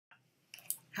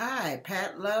Hi,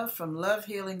 Pat Love from Love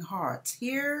Healing Hearts,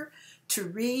 here to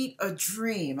read a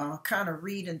dream. I'll kind of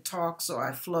read and talk so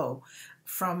I flow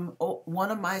from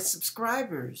one of my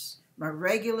subscribers, my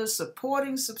regular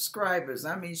supporting subscribers.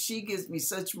 I mean, she gives me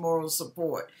such moral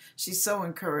support. She's so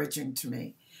encouraging to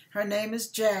me. Her name is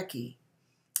Jackie,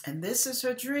 and this is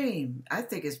her dream. I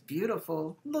think it's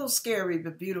beautiful, a little scary,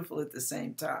 but beautiful at the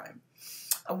same time.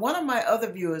 One of my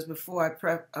other viewers, before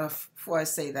I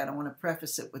say that, I want to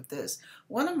preface it with this.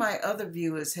 One of my other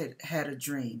viewers had a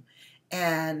dream,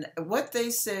 and what they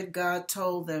said God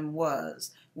told them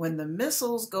was, when the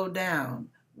missiles go down,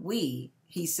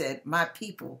 he said, my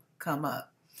people come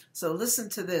up. So listen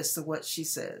to this, to what she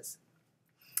says.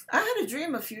 I had a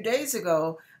dream a few days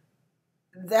ago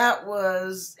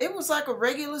it was like a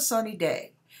regular sunny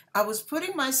day. I was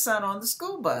putting my son on the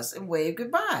school bus and waved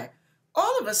goodbye.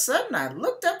 All of a sudden, I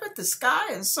looked up at the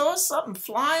sky and saw something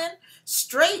flying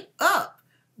straight up.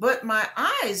 But my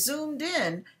eyes zoomed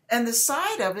in, and the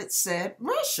side of it said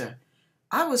Russia.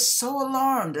 I was so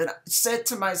alarmed and I said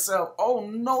to myself, oh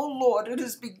no, Lord, it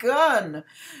has begun.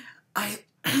 I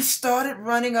started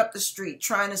running up the street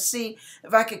trying to see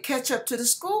if I could catch up to the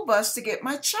school bus to get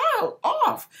my child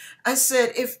off. I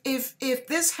said, if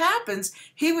this happens,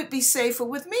 he would be safer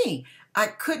with me. I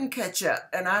couldn't catch up,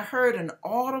 and I heard an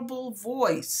audible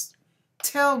voice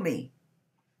tell me,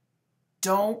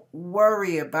 don't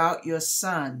worry about your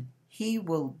son. He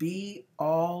will be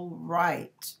all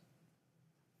right.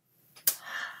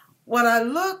 When I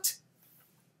looked,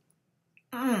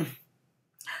 I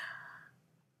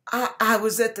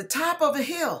was at the top of a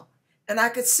hill, and I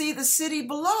could see the city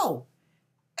below.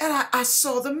 And I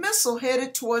saw the missile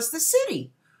headed towards the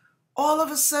city. All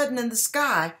of a sudden in the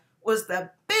sky was the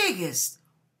biggest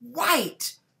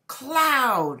white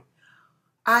cloud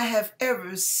I have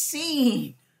ever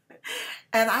seen.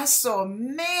 And I saw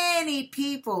many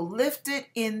people lifted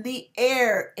in the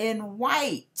air in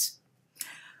white.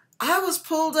 I was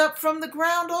pulled up from the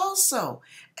ground also,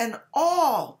 and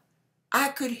all I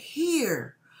could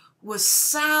hear was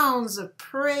sounds of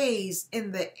praise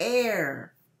in the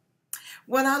air.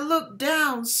 When I looked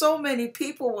down, so many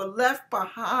people were left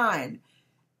behind,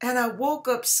 and I woke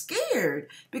up scared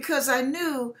because I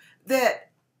knew that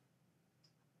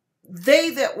they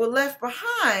that were left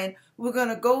behind were going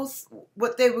to go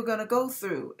what they were going to go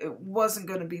through. It wasn't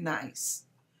going to be nice.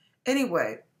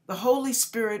 Anyway, the Holy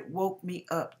Spirit woke me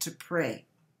up to pray.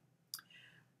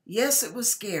 Yes, it was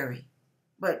scary,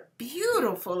 but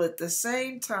beautiful at the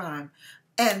same time.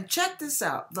 And check this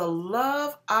out. The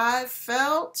love I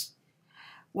felt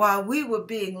while we were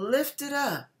being lifted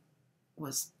up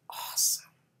was awesome.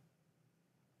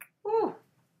 Whew.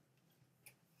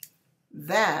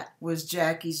 That was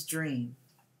Jackie's dream.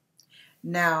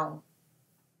 Now,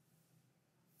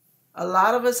 a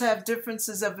lot of us have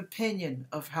differences of opinion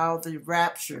of how the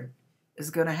rapture is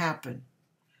going to happen.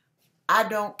 I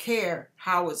don't care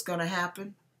how it's going to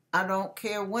happen. I don't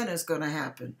care when it's going to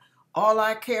happen. All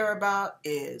I care about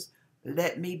is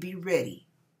let me be ready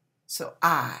so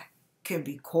I can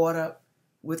be caught up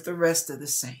with the rest of the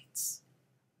saints.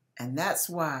 And that's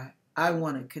why I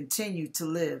want to continue to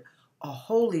live a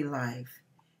holy life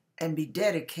and be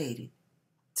dedicated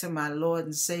to my Lord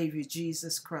and Savior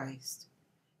Jesus Christ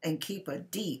and keep a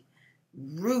deep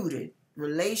rooted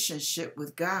relationship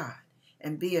with God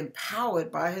and be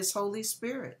empowered by His Holy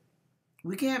Spirit.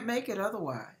 We can't make it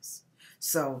otherwise.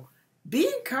 So be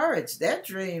encouraged. That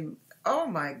dream, oh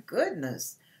my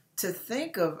goodness, to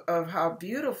think of how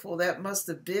beautiful that must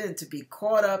have been, to be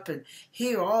caught up and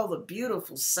hear all the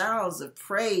beautiful sounds of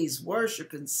praise,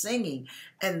 worship, and singing,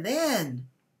 and then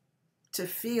to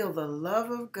feel the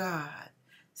love of God.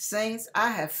 Saints,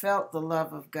 I have felt the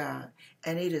love of God,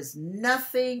 and it is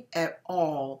nothing at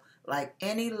all like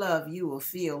any love you will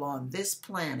feel on this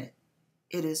planet.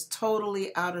 It is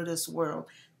totally out of this world,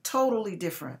 totally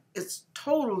different. It's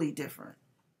totally different.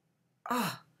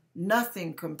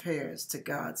 Nothing compares to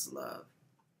God's love.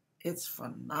 It's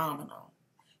phenomenal.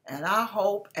 And I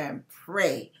hope and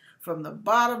pray from the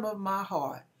bottom of my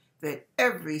heart that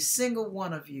every single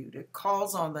one of you that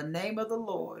calls on the name of the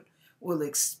Lord will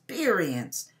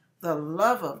experience the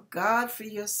love of God for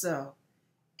yourself.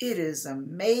 It is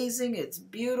amazing. It's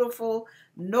beautiful.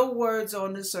 No words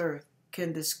on this earth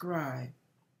can describe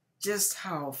just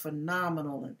how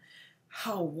phenomenal and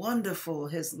how wonderful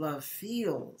His love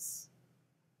feels.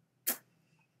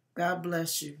 God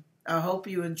bless you. I hope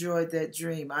you enjoyed that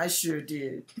dream. I sure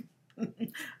did.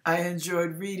 I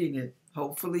enjoyed reading it.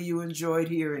 Hopefully you enjoyed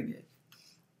hearing it.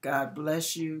 God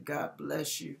bless you. God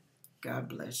bless you. God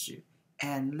bless you.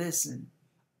 And listen,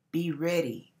 be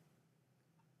ready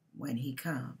when He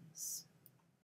comes.